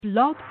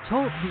Blog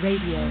Talk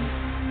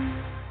Radio.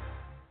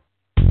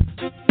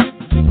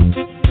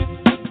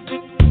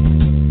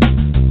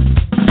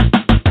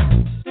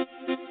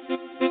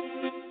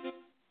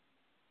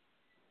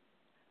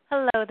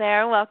 Hello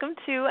there. Welcome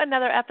to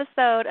another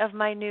episode of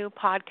my new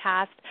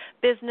podcast,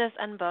 Business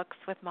and Books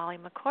with Molly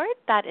McCord.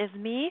 That is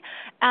me.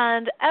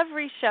 And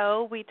every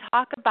show we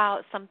talk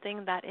about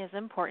something that is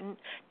important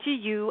to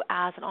you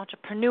as an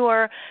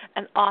entrepreneur,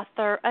 an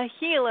author, a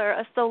healer,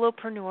 a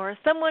solopreneur,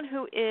 someone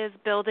who is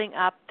building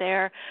up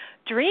their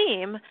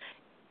dream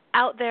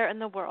out there in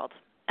the world.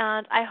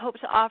 And I hope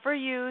to offer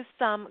you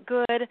some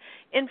good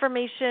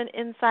information,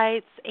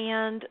 insights,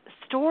 and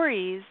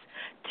stories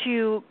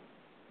to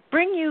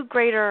bring you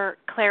greater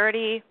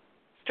clarity,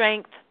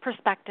 strength,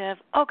 perspective,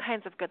 all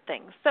kinds of good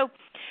things. So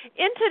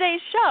in today's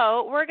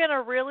show, we're going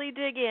to really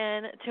dig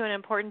in to an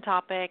important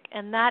topic,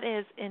 and that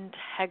is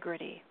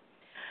integrity.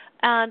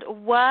 And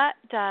what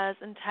does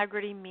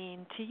integrity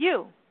mean to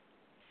you?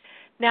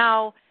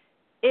 Now,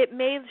 it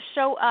may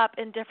show up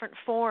in different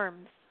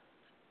forms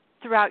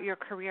throughout your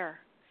career.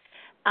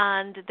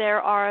 And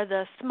there are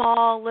the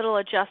small little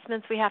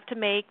adjustments we have to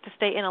make to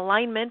stay in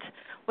alignment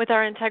with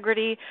our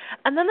integrity.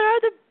 And then there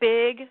are the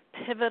big,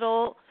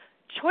 pivotal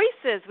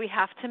choices we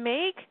have to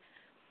make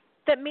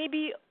that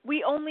maybe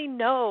we only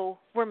know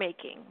we're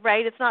making,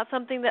 right? It's not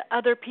something that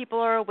other people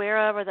are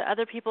aware of or that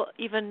other people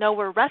even know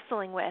we're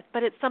wrestling with,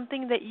 but it's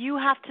something that you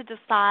have to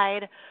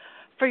decide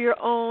for your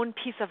own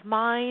peace of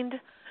mind,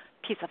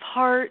 peace of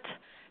heart,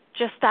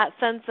 just that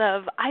sense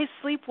of I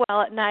sleep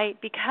well at night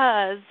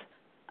because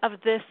of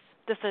this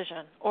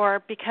decision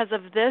or because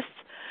of this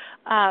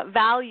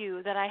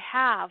value that I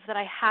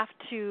have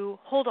to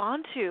hold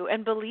on to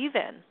and believe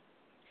in.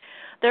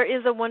 There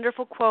is a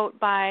wonderful quote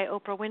by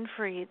Oprah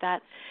Winfrey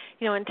that,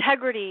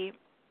 integrity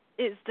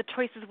is the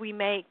choices we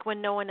make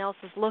when no one else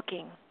is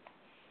looking.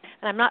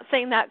 And I'm not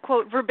saying that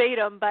quote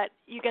verbatim, but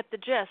you get the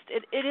gist.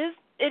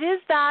 It is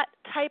that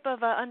type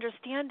of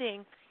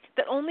understanding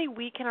that only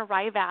we can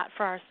arrive at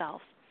for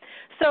ourselves.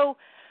 So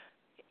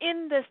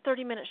in this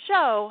 30-minute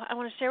show, I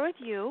want to share with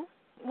you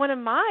one of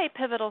my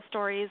pivotal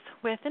stories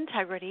with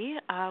integrity,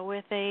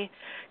 with a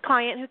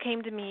client who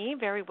came to me,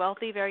 very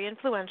wealthy, very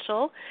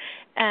influential,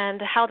 and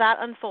how that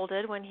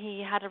unfolded when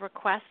he had a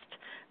request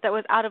that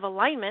was out of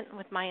alignment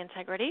with my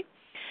integrity.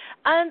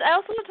 And I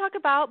also want to talk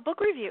about book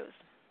reviews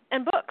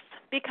and books,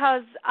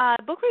 because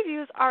book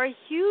reviews are a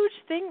huge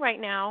thing right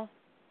now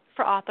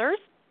for authors.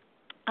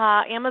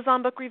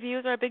 Amazon book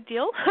reviews are a big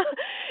deal.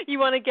 You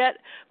want to get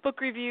book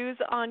reviews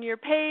on your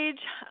page.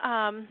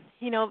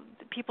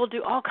 People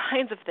do all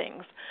kinds of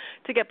things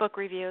to get book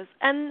reviews.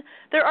 And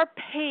there are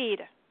paid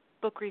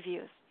book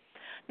reviews.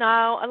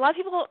 Now, a lot of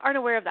people aren't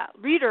aware of that.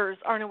 Readers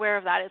aren't aware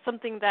of that. It's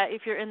something that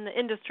if you're in the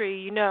industry,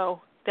 you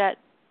know that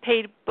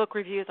paid book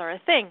reviews are a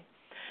thing.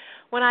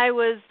 When I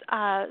was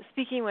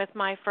speaking with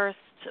my first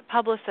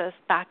publicist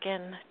back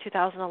in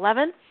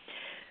 2011,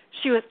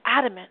 she was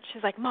adamant.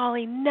 She's like,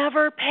 Molly,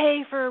 never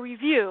pay for a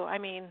review. I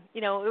mean,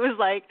 it was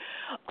like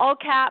all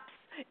caps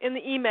in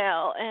the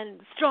email and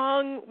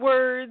strong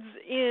words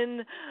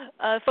in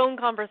phone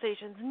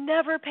conversations.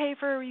 Never pay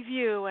for a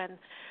review. And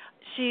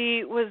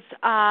she was,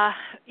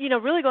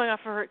 really going off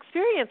of her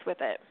experience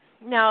with it.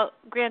 Now,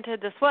 granted,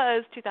 this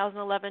was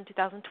 2011,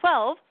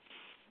 2012,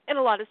 and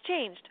a lot has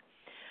changed.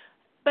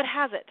 But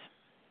has it?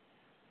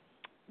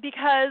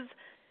 Because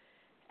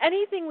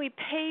anything we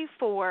pay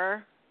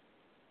for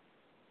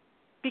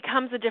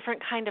becomes a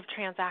different kind of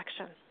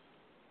transaction.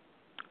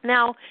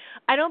 Now,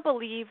 I don't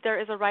believe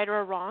there is a right or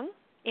a wrong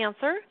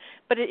answer,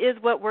 but it is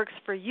what works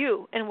for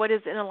you and what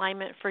is in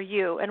alignment for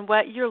you and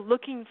what you're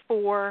looking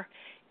for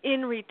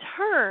in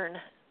return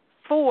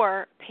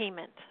for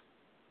payment.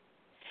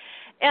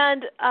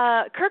 And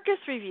Kirkus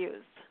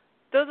reviews,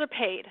 those are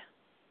paid.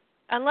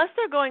 Unless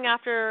they're going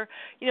after,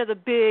 the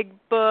big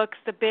books,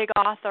 the big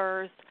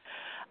authors,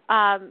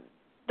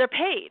 they're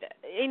paid,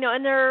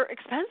 and they're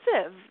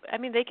expensive. I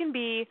mean, they can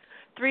be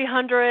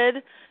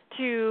 $300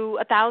 to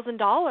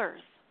 $1,000.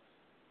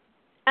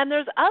 And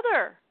there's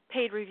other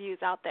paid reviews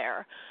out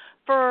there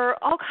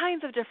for all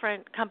kinds of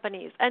different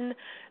companies. And,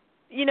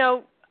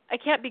 I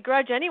can't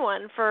begrudge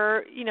anyone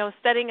for,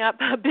 setting up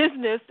a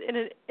business in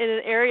an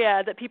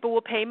area that people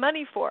will pay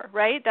money for,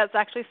 right? That's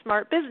actually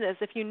smart business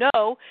if you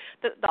know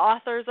that the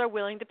authors are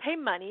willing to pay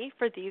money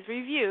for these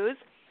reviews,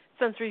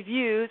 since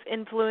reviews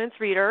influence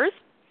readers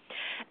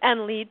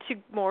and lead to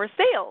more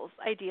sales,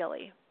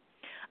 ideally.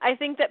 I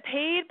think that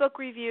paid book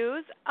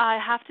reviews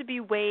have to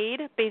be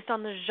weighed based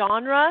on the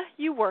genre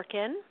you work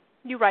in,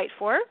 you write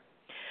for,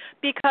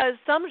 because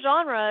some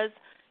genres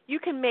you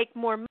can make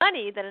more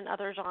money than in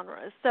other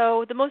genres.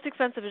 So the most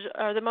expensive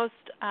or the most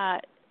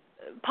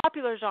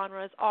popular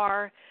genres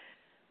are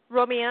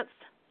romance,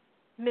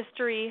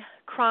 mystery,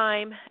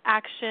 crime,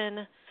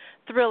 action,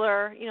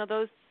 thriller,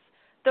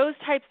 those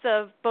types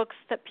of books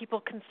that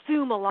people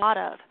consume a lot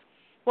of.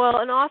 Well,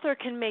 an author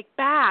can make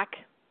back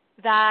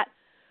that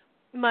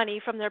money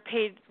from their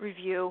paid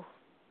review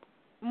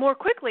more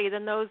quickly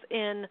than those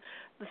in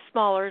the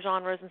smaller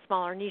genres and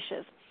smaller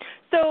niches.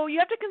 So you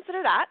have to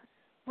consider that.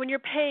 when you're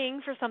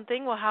paying for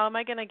something, well, how am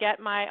I going to get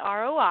my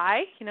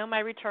ROI, my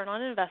return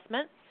on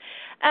investment?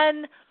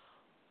 And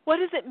what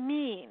does it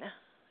mean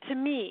to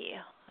me?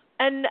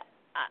 And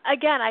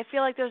again, I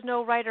feel like there's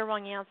no right or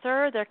wrong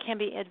answer. There can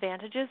be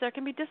advantages. There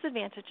can be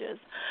disadvantages.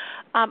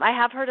 I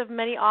have heard of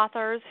many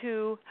authors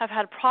who have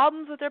had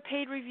problems with their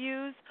paid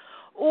reviews,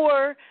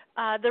 or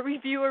the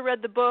reviewer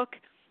read the book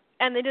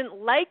and they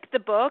didn't like the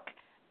book,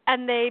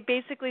 and they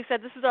basically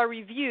said, this is our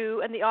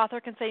review, and the author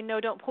can say, no,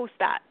 don't post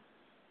that.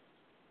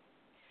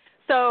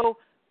 So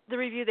the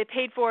review they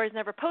paid for is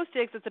never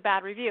posted because it's a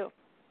bad review.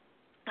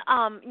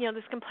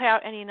 This can play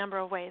out any number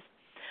of ways.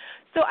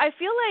 So I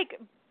feel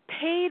like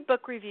paid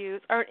book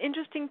reviews are an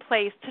interesting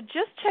place to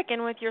just check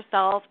in with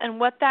yourself and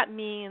what that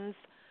means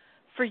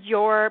for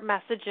your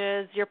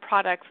messages, your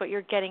products, what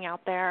you're getting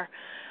out there.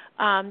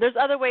 There's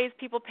other ways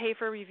people pay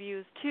for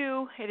reviews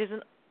too. It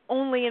isn't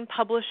only in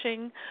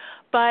publishing,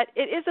 but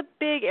it is a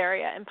big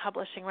area in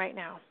publishing right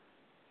now.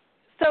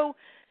 So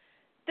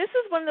this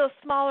is one of those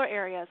smaller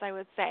areas, I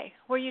would say,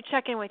 where you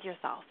check in with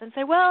yourself and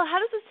say, well, how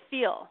does this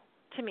feel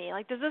to me?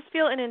 Like, does this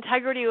feel in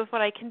integrity with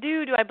what I can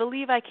do? Do I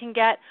believe I can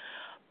get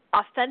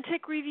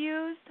authentic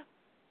reviews?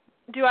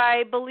 Do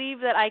I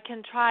believe that I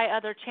can try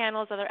other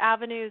channels, other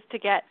avenues to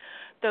get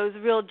those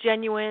real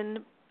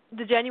genuine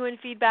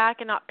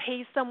feedback and not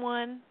pay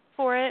someone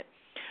for it?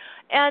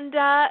 And,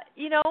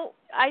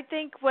 I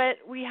think what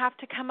we have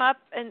to come up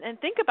and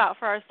think about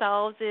for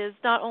ourselves is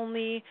not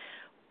only,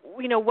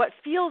 what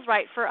feels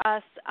right for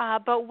us,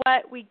 but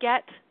what we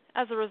get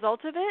as a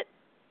result of it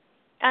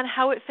and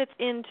how it fits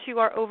into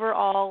our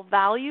overall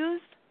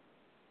values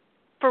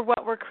for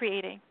what we're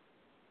creating.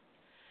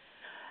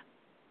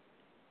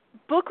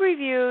 Book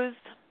reviews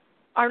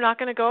are not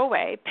going to go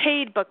away.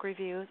 Paid book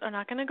reviews are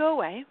not going to go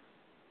away.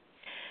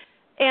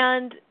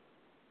 And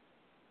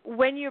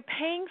when you're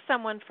paying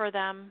someone for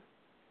them,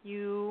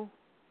 you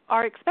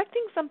are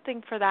expecting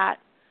something for that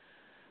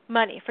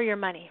money, for your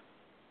money.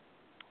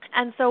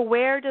 And so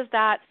where does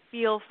that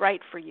feel right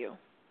for you?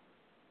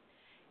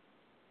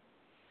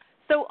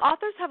 So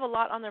authors have a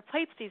lot on their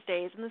plates these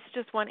days, and this is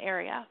just one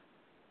area.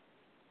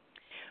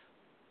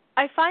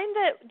 I find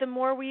that the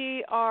more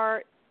we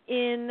are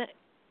in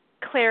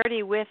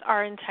clarity with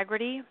our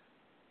integrity,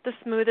 the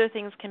smoother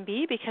things can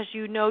be, because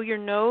you know your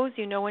no's,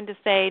 you know when to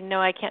say,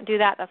 no, I can't do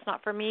that, that's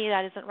not for me,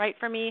 that isn't right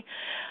for me.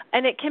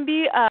 And it can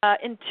be an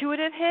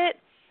intuitive hit,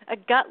 a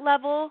gut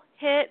level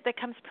hit that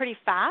comes pretty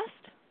fast.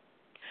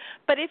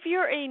 But if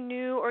you're a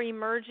new or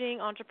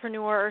emerging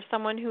entrepreneur or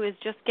someone who is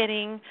just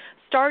getting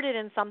started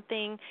in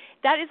something,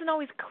 that isn't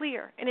always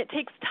clear, and it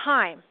takes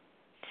time.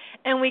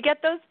 And we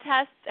get those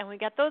tests and we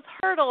get those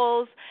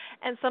hurdles,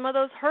 and some of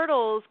those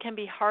hurdles can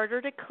be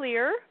harder to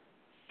clear,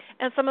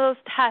 and some of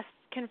those tests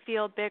can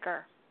feel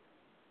bigger.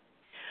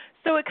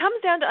 So it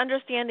comes down to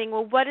understanding,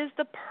 well, what is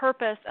the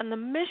purpose and the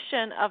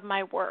mission of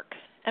my work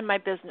and my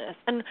business?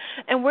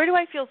 And where do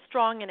I feel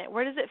strong in it?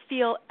 Where does it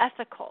feel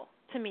ethical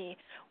to me?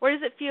 Where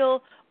does it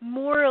feel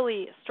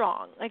morally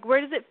strong? Like, where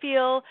does it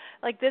feel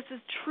like this is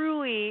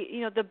truly,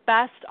 the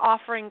best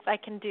offerings I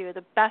can do,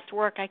 the best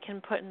work I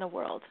can put in the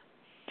world?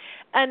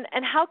 And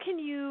how can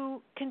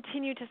you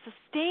continue to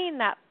sustain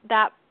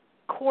that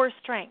core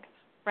strength,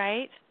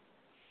 right?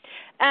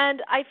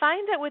 And I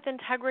find that with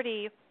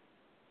integrity,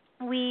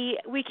 we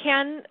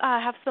can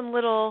have some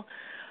little,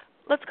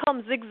 let's call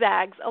them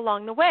zigzags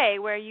along the way,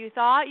 where you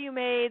thought you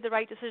made the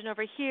right decision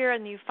over here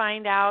and you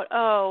find out,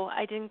 oh,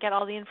 I didn't get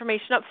all the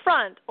information up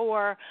front,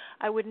 or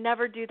I would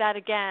never do that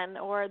again,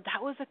 or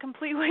that was a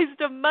complete waste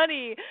of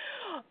money.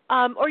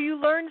 Or you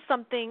learn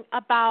something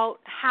about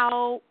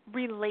how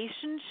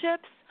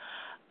relationships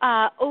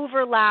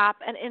overlap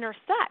and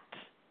intersect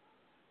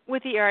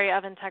with the area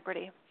of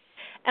integrity.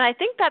 And I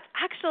think that's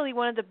actually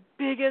one of the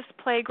biggest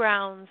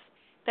playgrounds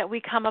that we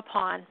come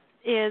upon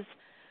is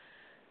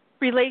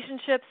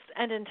relationships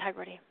and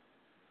integrity.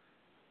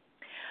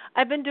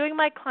 I've been doing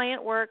my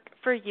client work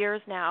for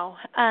years now,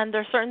 and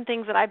there are certain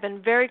things that I've been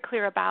very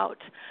clear about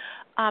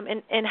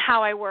in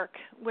how I work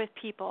with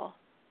people.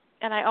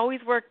 And I always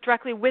work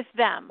directly with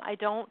them. I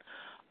don't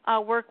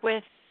work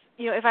with,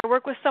 if I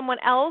work with someone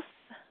else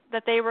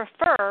that they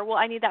refer, well,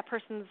 I need that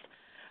person's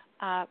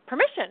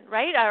permission,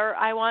 right? Or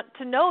I want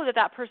to know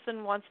that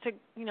person wants to,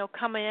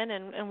 come in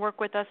and work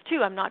with us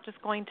too. I'm not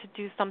just going to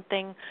do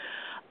something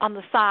on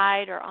the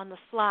side or on the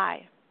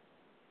sly.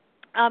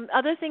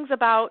 Other things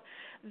about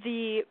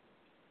the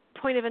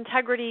point of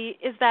integrity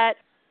is that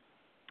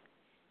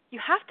you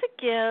have to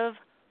give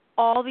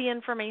all the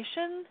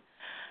information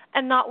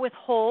and not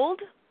withhold.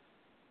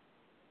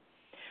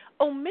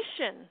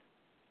 Omission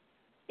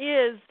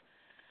is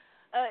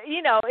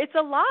it's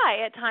a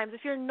lie at times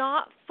if you're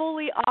not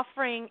fully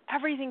offering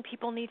everything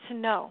people need to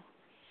know.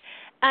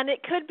 And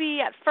it could be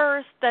at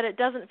first that it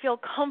doesn't feel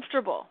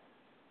comfortable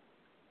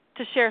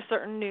to share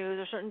certain news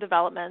or certain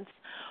developments,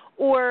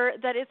 or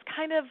that it's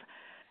kind of,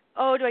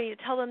 oh, do I need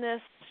to tell them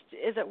this?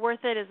 Is it worth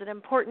it? Is it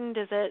important?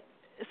 Is it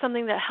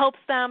something that helps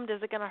them?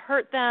 Is it going to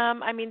hurt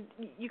them? I mean,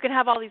 you can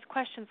have all these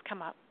questions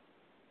come up.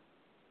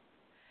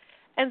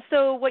 And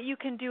so what you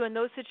can do in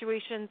those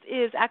situations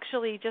is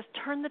actually just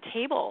turn the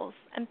tables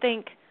and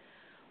think,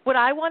 would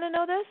I want to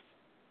know this?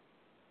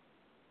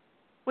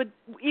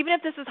 Even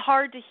if this is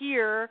hard to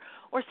hear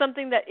or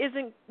something that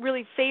isn't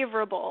really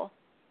favorable,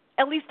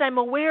 at least I'm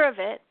aware of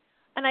it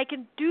and I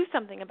can do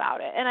something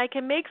about it and I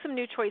can make some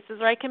new choices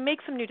or I can make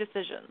some new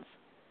decisions.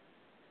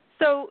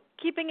 So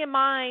keeping in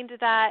mind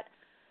that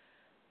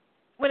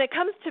when it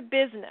comes to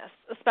business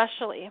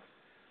especially,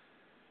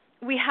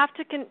 we have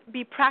to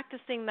be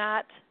practicing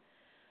that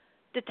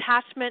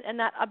detachment and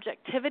that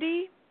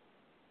objectivity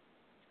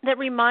that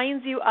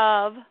reminds you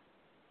of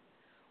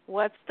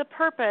what's the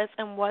purpose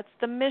and what's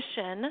the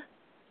mission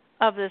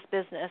of this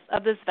business,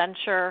 of this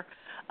venture,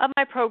 of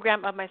my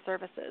program, of my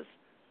services.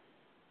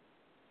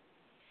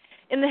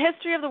 In the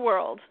history of the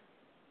world,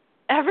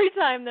 every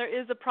time there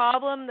is a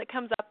problem that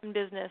comes up in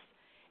business,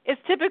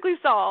 it's typically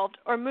solved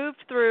or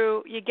moved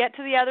through. You get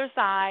to the other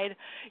side.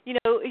 You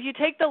know, if you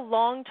take the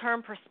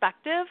long-term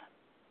perspective,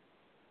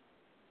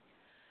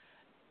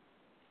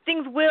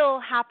 things will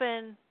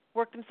happen,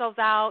 work themselves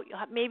out. You'll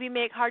maybe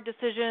make hard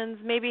decisions,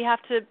 maybe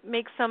have to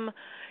make some,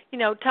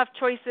 tough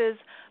choices,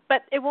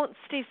 but it won't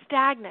stay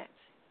stagnant.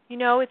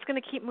 It's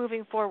going to keep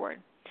moving forward.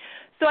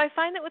 So I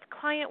find that with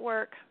client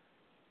work,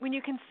 when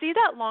you can see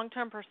that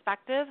long-term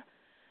perspective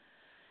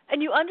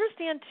and you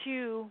understand,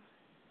 too,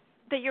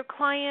 that your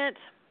client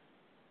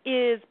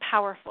is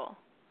powerful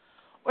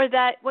or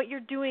that what you're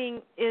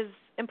doing is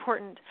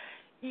important,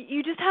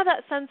 you just have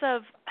that sense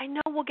of, I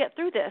know we'll get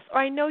through this, or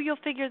I know you'll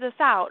figure this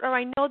out, or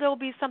I know there will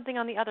be something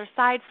on the other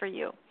side for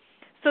you.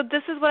 So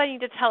this is what I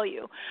need to tell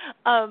you.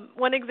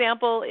 One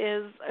example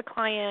is a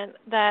client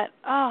that,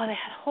 they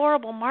had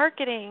horrible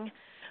marketing.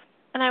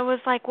 And I was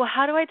like, well,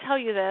 how do I tell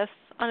you this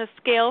on a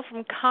scale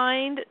from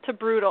kind to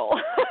brutal?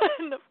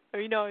 I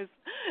was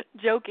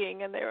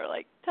joking, and they were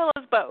like, tell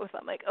us both.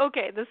 I'm like,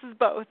 okay, this is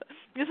both.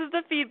 This is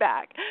the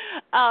feedback.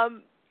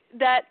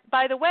 That,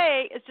 by the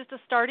way, is just a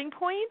starting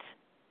point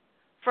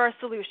for our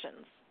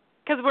solutions,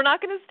 because we're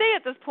not going to stay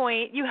at this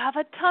point. You have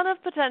a ton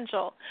of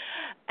potential,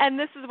 and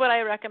this is what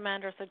I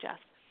recommend or suggest.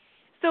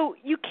 So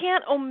you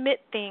can't omit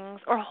things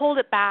or hold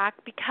it back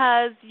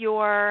because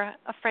you're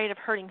afraid of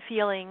hurting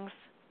feelings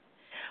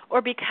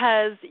or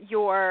because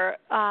you're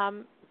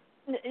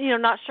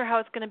not sure how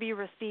it's going to be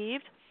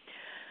received.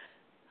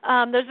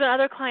 There's been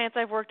other clients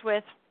I've worked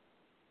with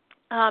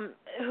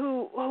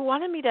who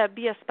wanted me to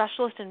be a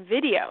specialist in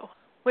video,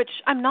 which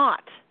I'm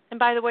not. And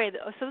by the way,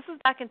 so this was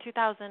back in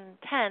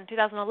 2010,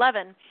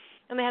 2011,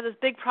 and they had this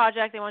big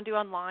project they want to do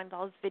online,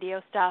 all this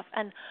video stuff,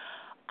 and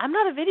I'm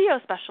not a video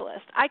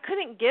specialist. I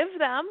couldn't give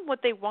them what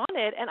they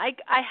wanted, and I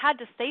had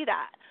to say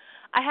that.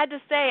 I had to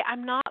say,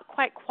 I'm not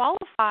quite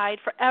qualified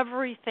for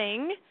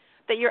everything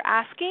that you're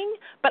asking,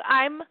 but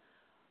I'm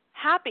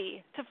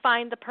happy to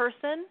find the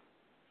person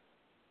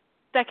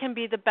that can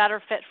be the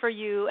better fit for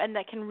you and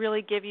that can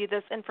really give you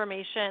this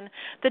information,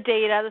 the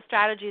data, the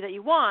strategy that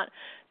you want.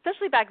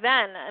 Especially back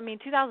then,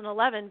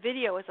 2011,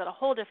 video is at a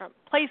whole different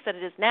place than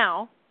it is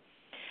now.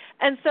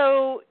 And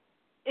so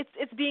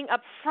it's being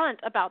upfront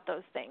about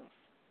those things,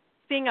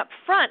 being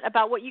upfront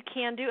about what you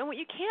can do and what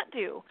you can't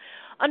do,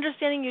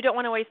 understanding you don't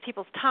want to waste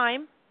people's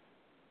time,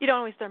 you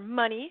don't want to waste their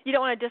money, you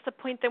don't want to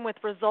disappoint them with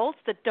results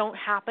that don't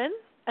happen,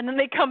 and then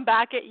they come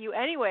back at you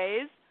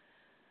anyways.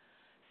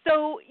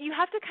 So you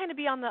have to kind of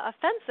be on the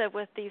offensive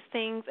with these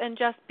things and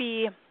just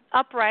be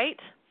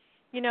upright,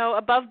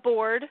 above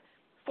board,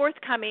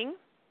 forthcoming,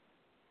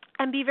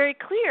 and be very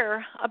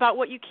clear about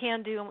what you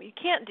can do and what you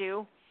can't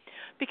do,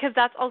 because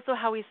that's also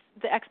how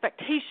the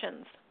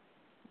expectations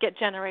get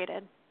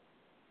generated.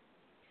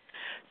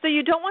 So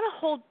you don't want to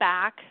hold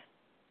back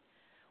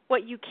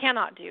what you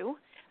cannot do,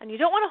 and you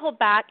don't want to hold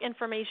back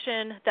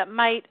information that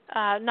might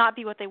not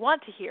be what they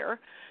want to hear,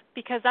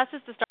 because that's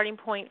just the starting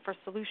point for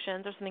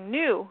solutions or something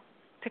new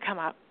to come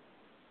up.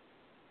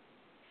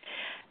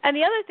 And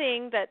the other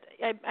thing that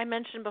I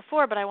mentioned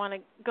before, but I want to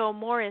go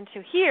more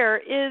into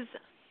here, is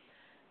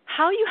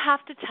how you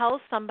have to tell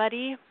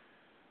somebody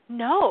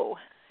no,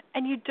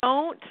 and you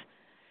don't,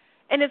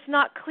 and it's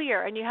not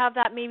clear, and you have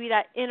that maybe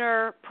that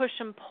inner push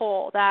and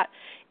pull, that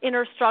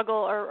inner struggle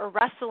or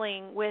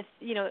wrestling with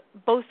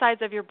both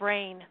sides of your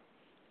brain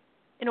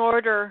in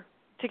order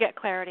to get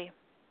clarity.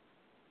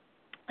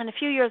 And a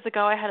few years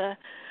ago, I had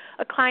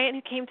a client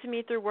who came to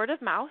me through word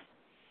of mouth,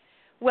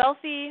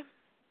 wealthy,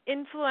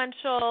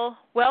 influential,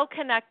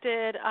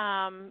 well-connected,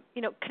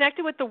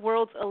 connected with the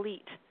world's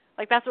elite.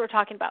 Like that's what we're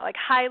talking about, like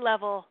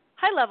high-level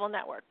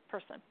network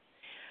person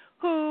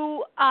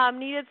who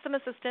needed some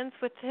assistance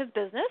with his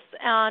business,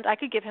 and I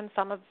could give him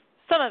some of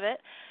it.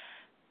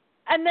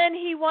 And then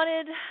he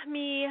wanted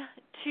me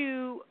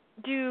to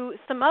do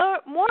some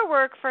more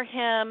work for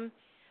him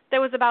that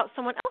was about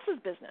someone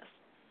else's business.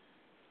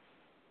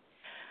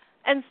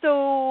 And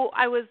so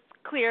I was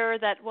clear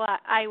that,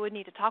 I would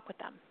need to talk with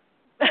them.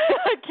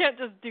 I can't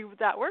just do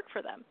that work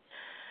for them.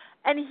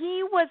 And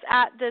he was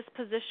at this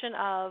position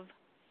of,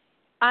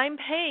 I'm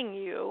paying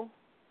you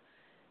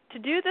to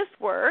do this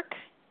work,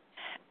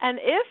 and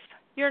if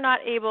you're not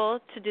able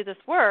to do this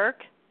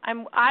work,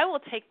 I will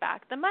take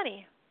back the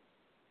money.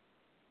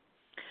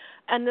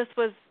 and this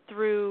was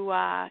through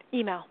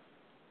email.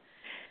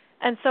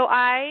 And so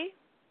I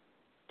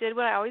did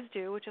what I always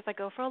do, which is I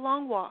go for a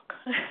long walk,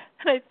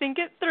 and I think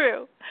it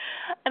through,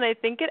 and I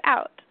think it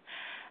out.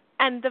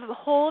 And the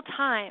whole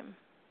time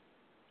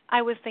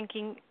I was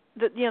thinking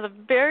that, the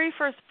very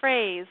first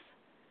phrase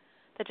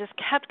that just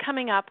kept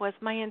coming up was,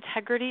 my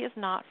integrity is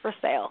not for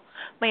sale.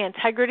 My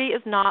integrity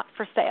is not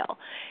for sale.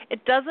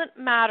 It doesn't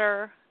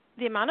matter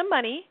the amount of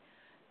money.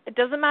 It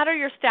doesn't matter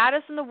your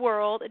status in the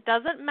world. It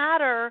doesn't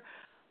matter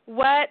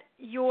what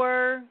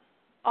you're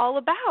all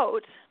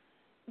about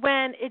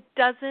when it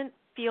doesn't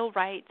feel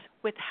right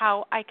with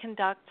how I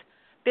conduct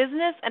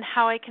business and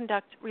how I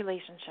conduct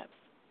relationships.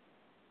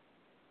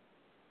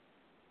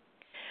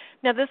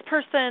 Now, this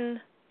person,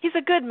 he's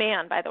a good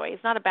man, by the way.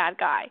 He's not a bad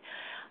guy.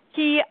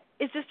 He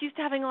is just used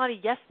to having a lot of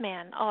yes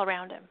men all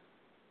around him.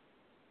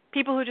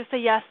 People who just say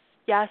yes,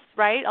 yes,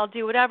 right, I'll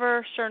do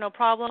whatever, sure, no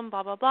problem,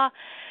 blah, blah, blah.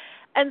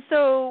 And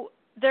so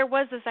there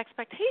was this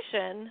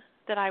expectation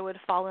that I would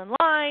fall in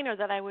line or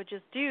that I would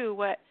just do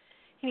what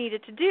he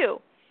needed to do.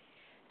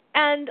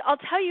 And I'll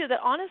tell you that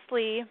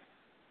honestly,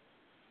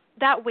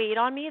 that weighed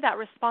on me, that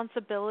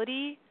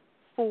responsibility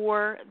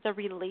for the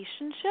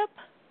relationship,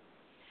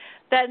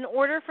 that in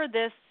order for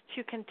this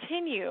to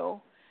continue,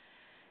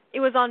 it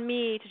was on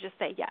me to just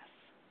say yes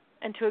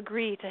and to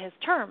agree to his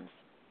terms.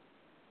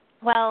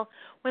 Well,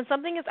 when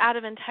something is out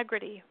of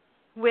integrity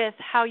with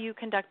how you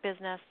conduct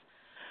business,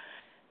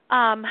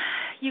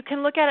 you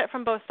can look at it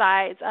from both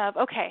sides of,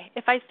 okay,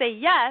 if I say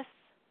yes,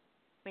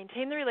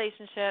 maintain the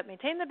relationship,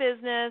 maintain the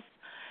business,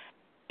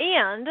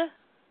 and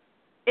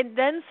it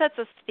then sets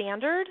a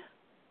standard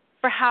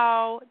for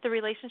how the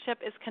relationship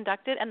is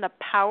conducted and the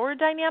power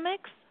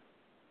dynamics,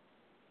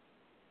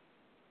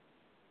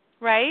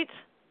 right?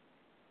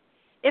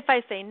 If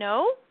I say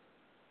no,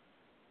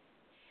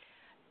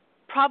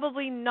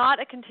 probably not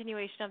a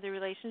continuation of the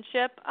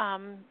relationship.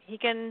 He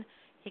can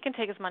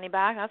take his money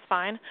back. That's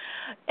fine.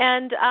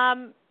 And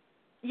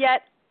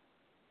yet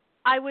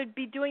I would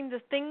be doing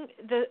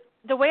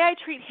the way I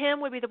treat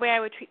him would be the way I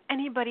would treat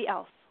anybody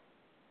else.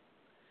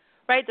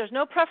 Right? There's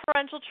no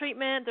preferential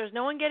treatment. There's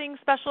no one getting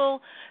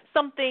special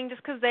something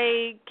just because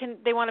they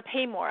want to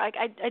pay more.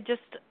 I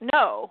just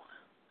no.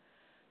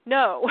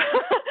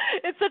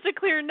 It's such a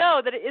clear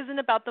no that it isn't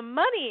about the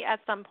money at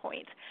some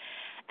point.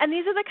 And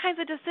these are the kinds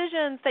of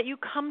decisions that you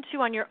come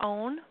to on your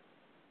own.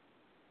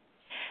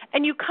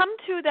 And you come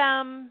to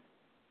them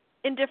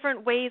in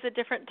different ways at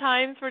different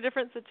times for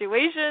different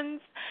situations.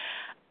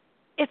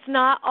 It's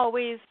not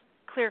always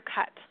clear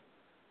cut.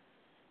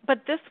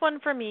 But this one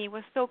for me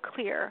was so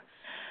clear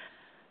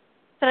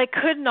that I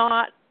could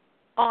not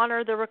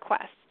honor the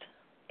request.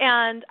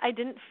 And I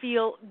didn't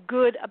feel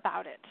good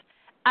about it.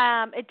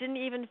 It didn't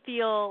even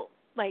feel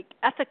like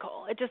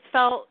ethical. It just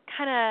felt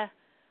kind of,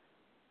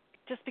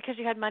 just because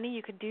you had money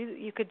you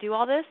could do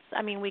all this.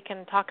 I mean, we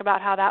can talk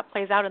about how that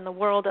plays out in the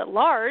world at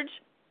large.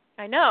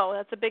 I know,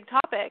 that's a big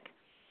topic.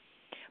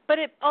 But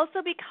it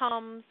also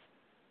becomes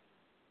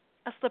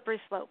a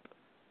slippery slope,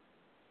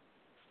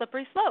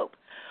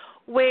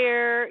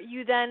 where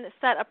you then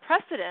set a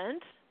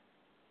precedent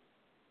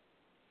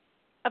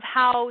of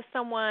how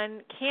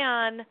someone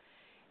can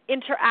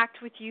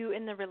interact with you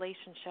in the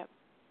relationship.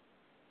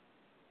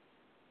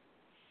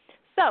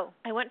 So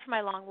I went for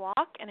my long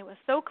walk, and it was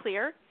so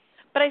clear,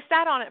 but I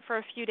sat on it for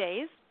a few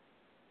days.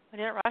 I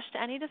didn't rush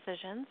to any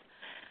decisions.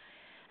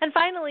 And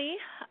finally,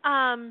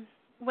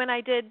 when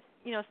I did,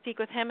 speak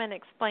with him and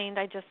explained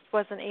I just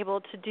wasn't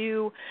able to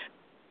do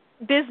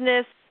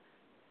business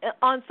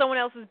on someone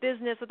else's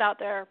business without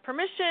their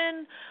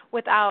permission,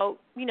 without,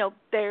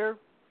 their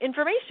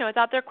information,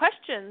 without their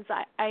questions.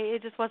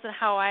 It just wasn't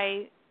how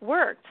I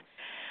worked.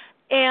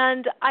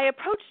 And I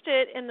approached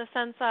it in the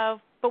sense of,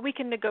 but we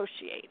can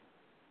negotiate,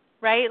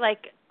 right?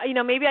 Like,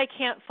 maybe I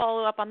can't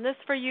follow up on this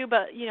for you,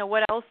 but,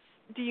 what else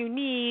do you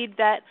need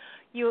that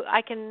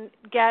I can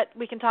get,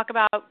 we can talk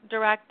about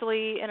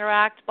directly,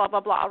 interact, blah,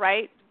 blah, blah,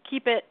 right?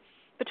 Keep it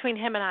between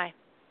him and I.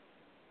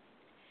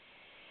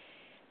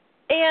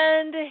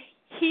 And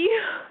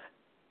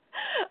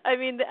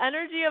the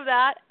energy of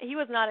that, he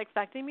was not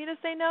expecting me to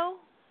say no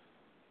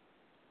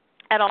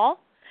at all.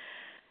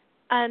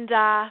 And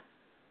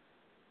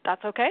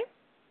that's okay.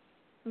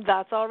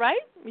 That's all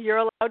right. You're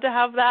allowed to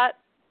have that,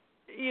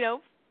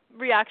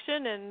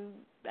 reaction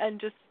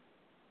and just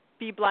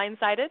be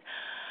blindsided.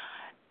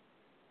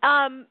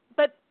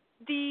 But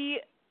the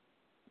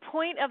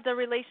point of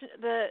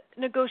the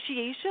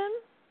negotiation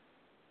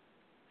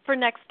for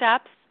next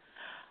steps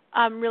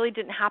really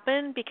didn't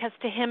happen, because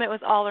to him it was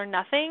all or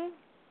nothing.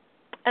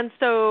 And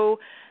so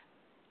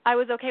I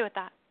was okay with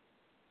that.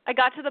 I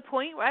got to the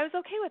point where I was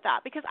okay with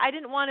that, because I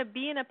didn't want to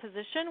be in a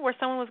position where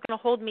someone was going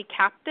to hold me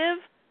captive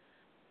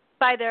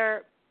by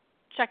their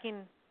checking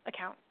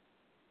account.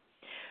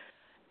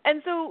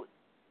 And so,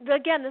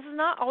 again, this is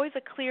not always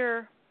a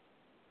clear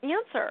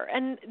answer.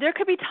 And there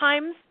could be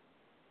times,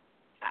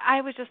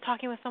 I was just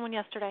talking with someone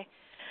yesterday,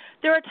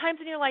 there are times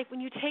in your life when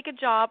you take a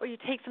job or you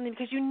take something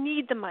because you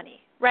need the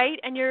money, right?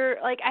 And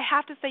you're like, I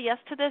have to say yes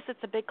to this.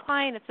 It's a big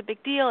client. It's a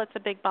big deal. It's a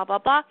big blah, blah,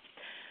 blah.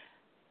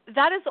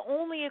 that is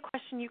only a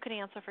question you can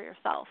answer for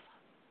yourself.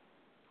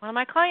 One of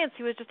my clients,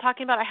 he was just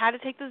talking about, I had to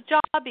take this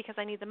job because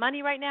I need the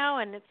money right now,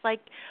 and it's like,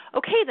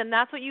 okay, then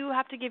that's what you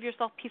have to give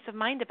yourself peace of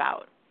mind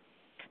about.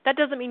 That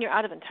doesn't mean you're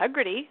out of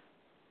integrity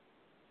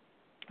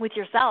with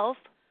yourself.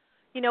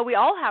 We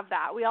all have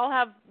that. We all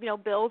have,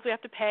 bills we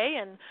have to pay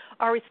and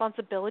our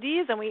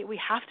responsibilities, and we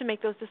have to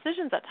make those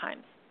decisions at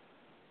times.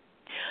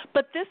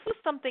 But this was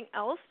something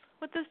else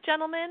with this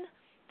gentleman.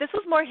 This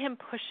was more him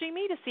pushing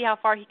me to see how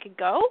far he could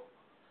go.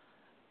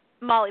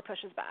 Molly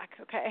pushes back,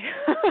 okay?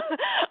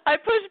 I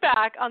push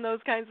back on those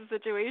kinds of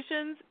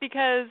situations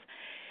because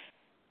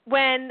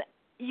when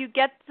you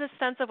get the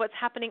sense of what's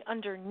happening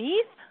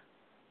underneath,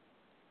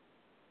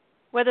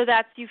 whether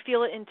that's you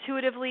feel it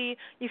intuitively,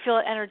 you feel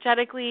it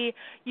energetically,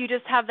 you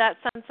just have that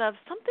sense of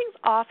something's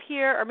off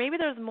here, or maybe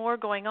there's more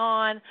going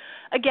on.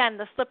 Again,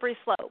 the slippery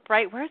slope,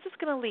 right? Where is this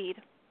going to lead?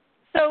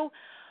 So,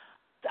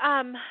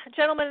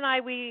 gentleman and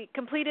I, we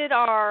completed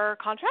our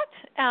contract,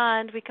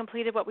 and we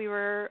completed what we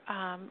were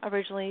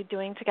originally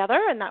doing together,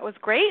 and that was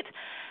great.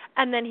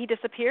 And then he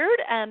disappeared,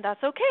 and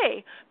that's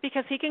okay,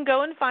 because he can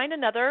go and find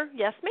another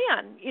yes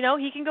man.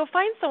 He can go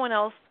find someone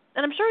else,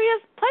 and I'm sure he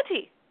has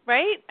plenty.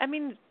 Right? I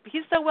mean,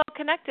 he's so well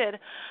connected.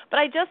 But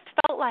I just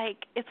felt like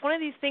it's one of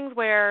these things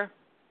where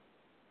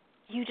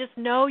you just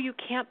know you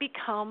can't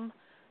become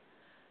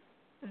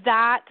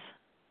that,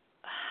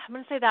 I'm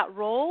going to say that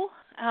role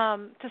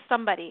to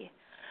somebody.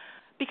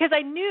 Because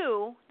I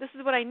knew, this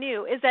is what I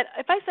knew, is that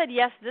if I said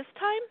yes this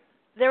time,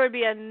 there would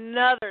be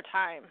another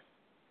time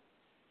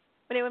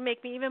when it would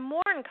make me even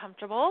more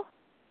uncomfortable.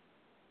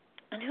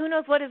 And who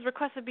knows what his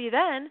request would be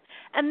then.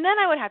 And then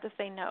I would have to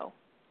say no.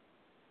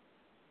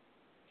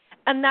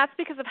 And that's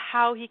because of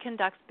how he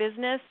conducts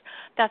business.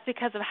 That's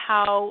because of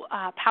how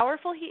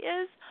powerful he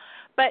is.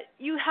 But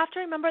you have to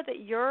remember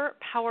that you're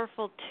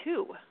powerful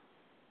too.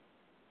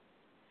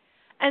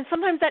 And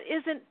sometimes that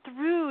isn't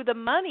through the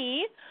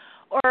money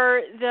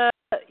or the,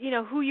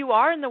 who you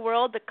are in the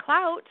world, the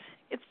clout.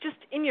 It's just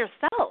in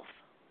yourself.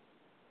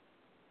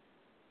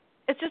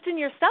 It's just in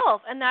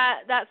yourself. And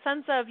that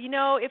sense of,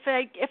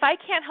 if I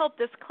can't help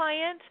this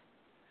client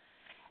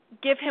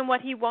give him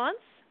what he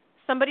wants,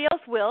 somebody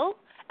else will.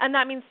 And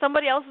that means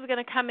somebody else is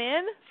going to come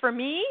in for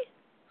me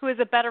who is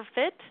a better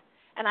fit,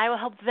 and I will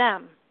help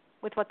them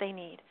with what they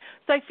need.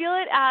 So I feel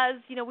it as,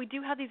 we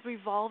do have these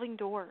revolving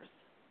doors.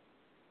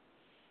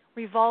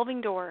 Revolving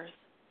doors.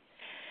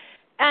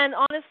 And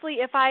honestly,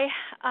 if I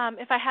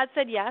had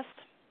said yes,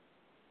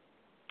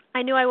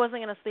 I knew I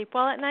wasn't going to sleep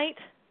well at night,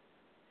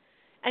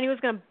 and he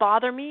was going to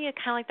bother me,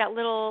 kind of like that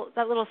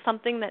little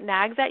something that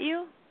nags at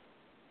you,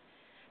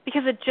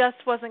 because it just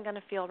wasn't going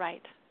to feel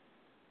right.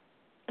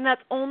 And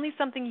that's only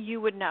something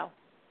you would know.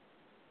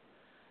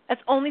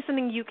 That's only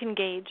something you can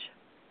gauge.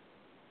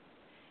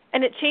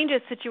 And it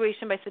changes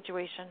situation by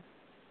situation.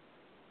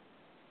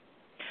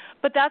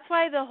 But that's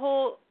why the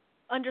whole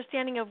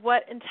understanding of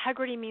what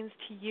integrity means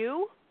to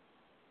you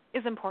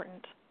is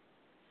important,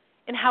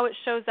 and how it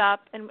shows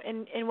up, and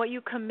what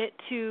you commit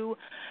to,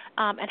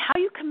 and how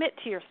you commit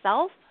to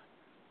yourself.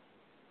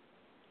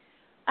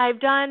 I've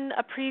done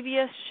a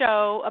previous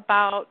show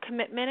about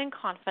commitment and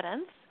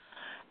confidence,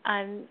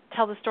 and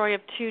tell the story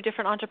of two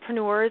different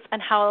entrepreneurs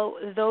and how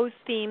those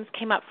themes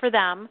came up for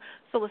them.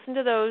 So listen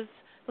to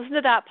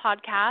that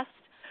podcast.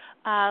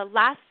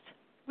 Last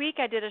week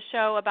I did a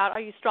show about,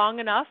 are you strong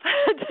enough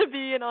to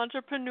be an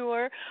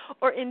entrepreneur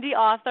or indie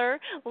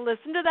author?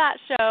 Listen to that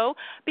show,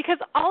 because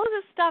all of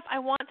this stuff I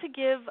want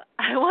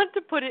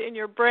to put it in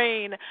your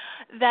brain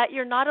that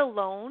you're not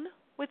alone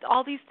with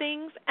all these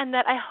things, and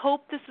that I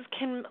hope this is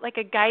like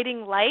a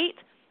guiding light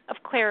of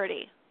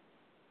clarity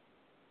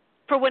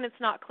for when it's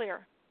not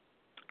clear.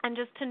 And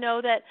just to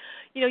know that,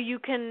 you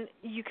can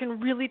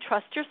really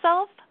trust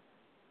yourself,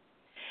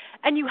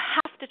 and you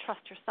have to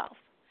trust yourself.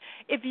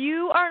 If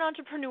you are an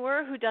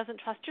entrepreneur who doesn't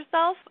trust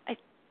yourself, I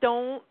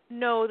don't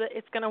know that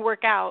it's going to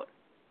work out,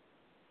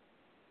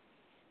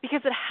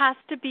 because it has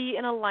to be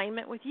in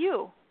alignment with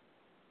you.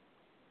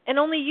 And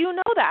only you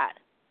know that.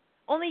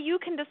 Only you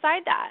can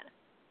decide that.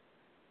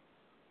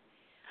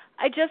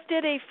 I just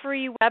did a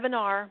free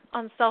webinar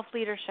on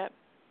self-leadership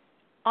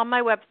on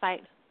my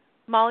website,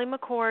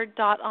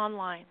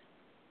 mollymccord.online.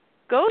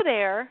 Go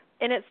there,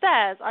 and it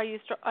says,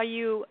 are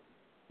you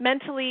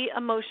mentally,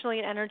 emotionally,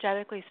 and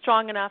energetically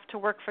strong enough to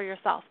work for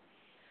yourself?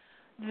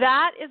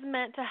 That is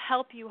meant to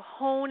help you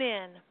hone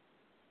in.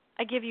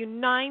 I give you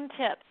 9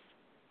 tips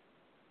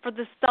for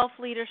the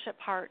self-leadership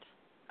part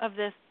of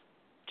this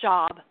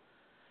job,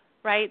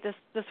 right?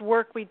 This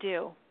work we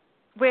do,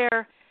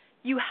 where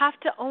you have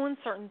to own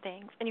certain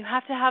things, and you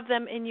have to have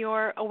them in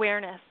your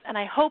awareness. And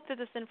I hope that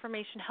this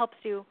information helps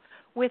you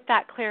with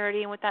that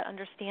clarity and with that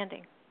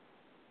understanding.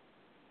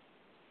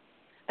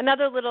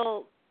 Another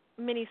little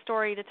mini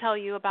story to tell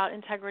you about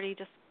integrity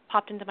just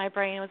popped into my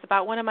brain. It was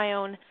about one of my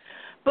own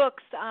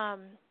books. I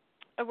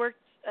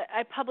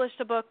published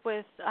a book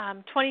with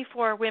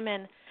 24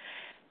 women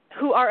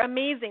who are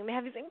amazing. They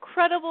have these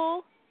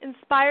incredible,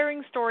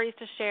 inspiring stories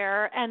to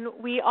share, and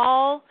we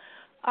all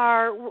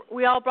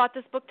brought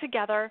this book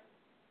together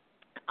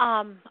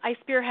I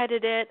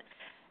spearheaded it,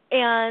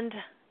 and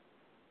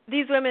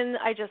these women,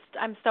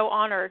 I'm so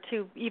honored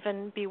to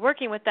even be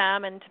working with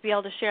them and to be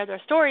able to share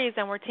their stories,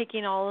 and we're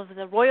taking all of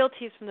the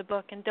royalties from the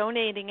book and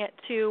donating it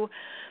to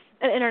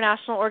an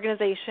international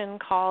organization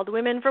called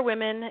Women for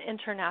Women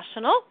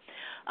International.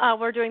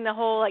 We're doing the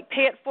whole,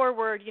 pay it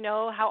forward,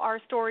 how our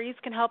stories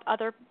can help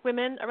other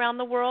women around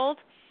the world.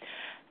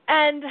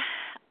 And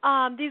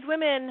these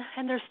women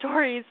and their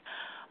stories,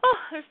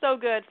 they're so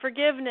good.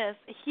 Forgiveness,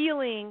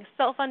 healing,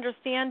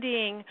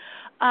 self-understanding,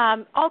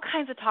 all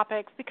kinds of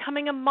topics,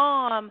 becoming a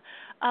mom,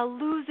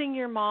 losing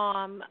your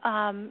mom,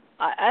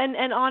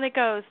 and on it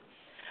goes.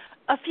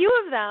 A few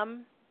of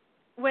them,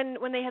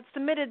 when they had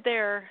submitted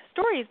their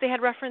stories, they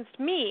had referenced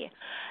me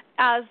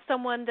as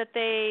someone that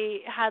they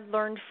had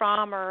learned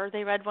from, or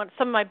they read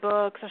some of my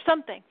books or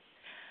something.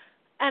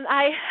 And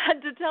I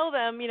had to tell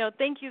them,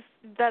 thank you,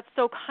 that's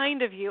so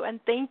kind of you, and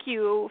thank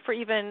you for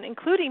even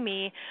including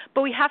me,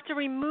 but we have to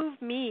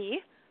remove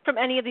me from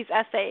any of these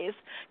essays,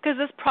 because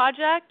this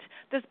project,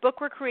 this book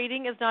we're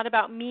creating is not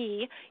about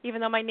me, even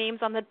though my name's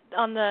on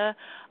the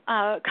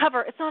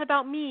cover. It's not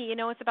about me,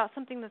 it's about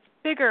something that's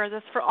bigger,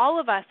 that's for all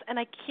of us, and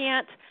I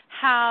can't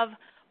have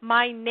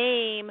my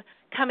name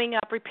coming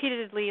up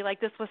repeatedly like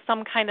this was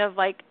some kind of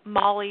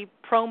Molly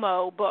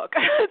promo book.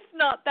 It's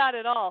not that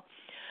at all.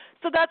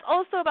 So that's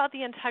also about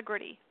the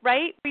integrity,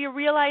 right? Where you're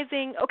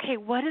realizing, okay,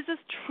 what is this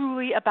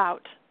truly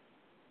about?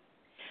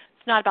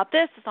 It's not about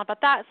this, it's not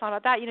about that, it's not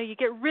about that. You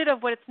get rid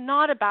of what it's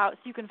not about so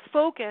you can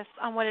focus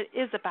on what it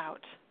is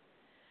about.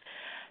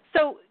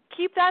 So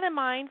keep that in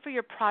mind for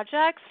your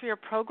projects, for your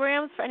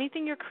programs, for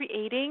anything you're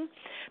creating,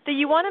 that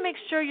you want to make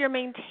sure you're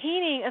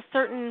maintaining a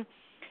certain,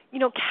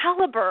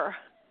 caliber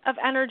of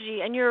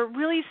energy, and you're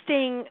really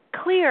staying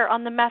clear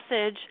on the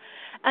message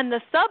and the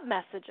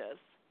sub-messages.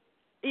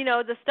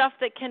 The stuff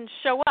that can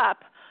show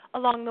up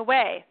along the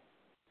way.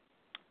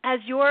 As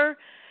your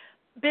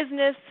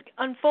business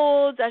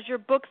unfolds, as your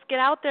books get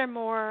out there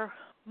more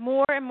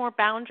and more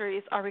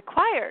boundaries are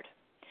required.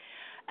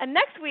 And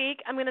next week,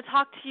 I'm going to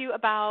talk to you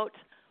about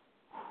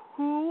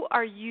who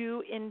are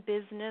you in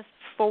business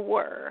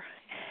for?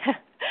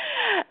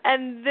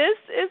 And this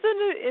is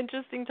an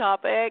interesting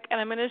topic,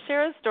 and I'm going to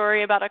share a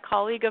story about a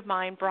colleague of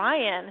mine,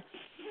 Brian,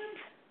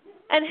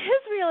 and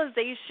his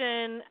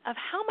realization of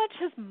how much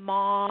his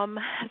mom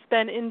has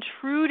been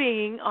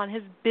intruding on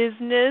his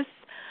business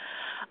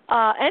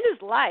and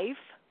his life,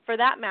 for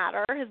that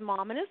matter, his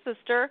mom and his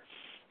sister,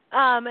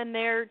 and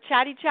they're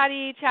chatty,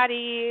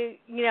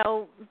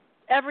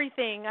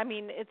 everything. I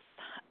mean, it's,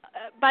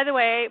 by the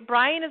way,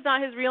 Brian is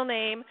not his real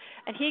name,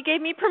 and he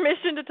gave me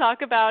permission to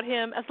talk about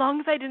him as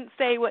long as I didn't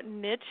say what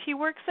niche he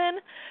works in,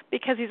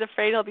 because he's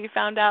afraid he'll be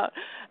found out.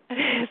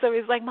 So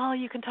he's like, Molly,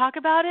 you can talk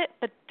about it,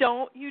 but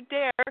don't you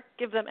dare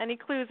give them any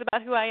clues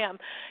about who I am,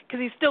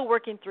 because he's still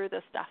working through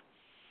this stuff.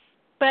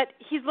 But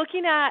he's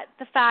looking at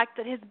the fact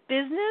that his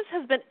business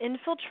has been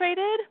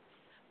infiltrated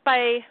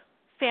by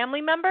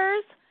family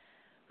members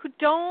who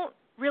don't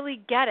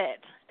really get it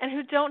and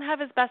who don't have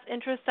his best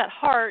interests at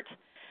heart,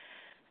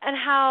 and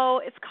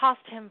how it's cost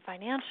him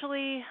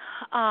financially,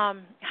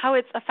 how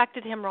it's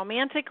affected him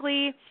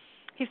romantically.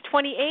 He's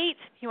 28.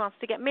 He wants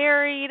to get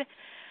married.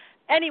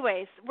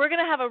 Anyways, we're going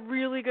to have a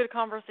really good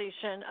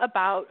conversation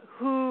about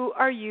who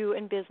are you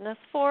in business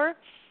for.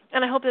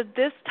 And I hope that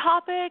this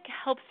topic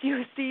helps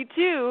you see,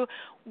 too,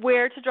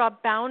 where to draw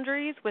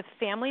boundaries with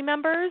family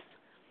members,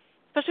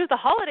 especially with the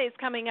holidays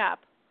coming up.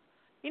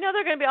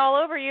 They're going to be all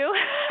over you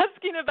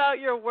asking about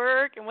your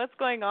work and what's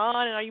going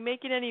on, and are you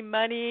making any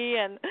money,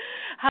 and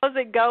how's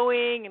it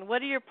going, and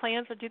what are your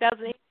plans for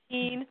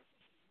 2018?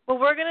 Well,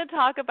 we're going to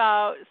talk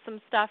about some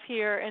stuff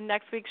here in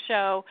next week's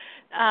show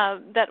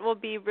that will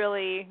be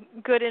really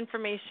good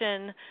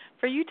information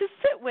for you to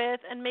sit with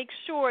and make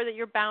sure that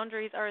your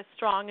boundaries are as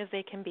strong as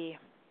they can be.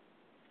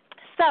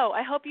 So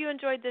I hope you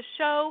enjoyed this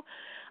show.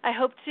 I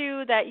hope,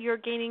 too, that you're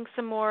gaining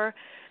some more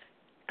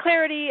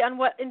clarity on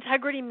what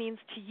integrity means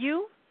to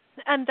you,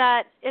 and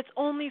that it's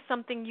only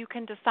something you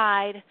can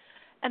decide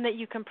and that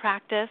you can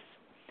practice.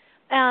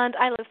 And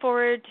I look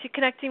forward to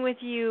connecting with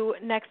you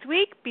next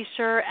week. Be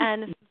sure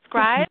and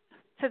subscribe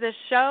to this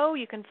show.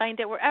 You can find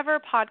it wherever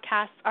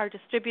podcasts are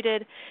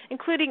distributed,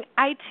 including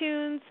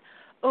iTunes,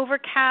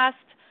 Overcast,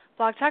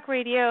 Blog Talk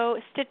Radio,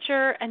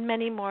 Stitcher, and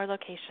many more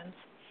locations.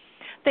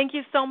 Thank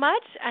you so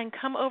much, and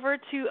come over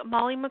to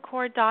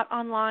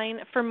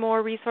mollymccord.online for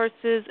more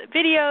resources,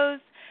 videos,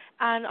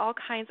 and all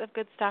kinds of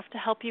good stuff to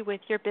help you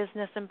with your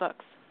business and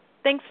books.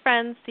 Thanks,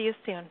 friends. See you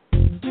soon.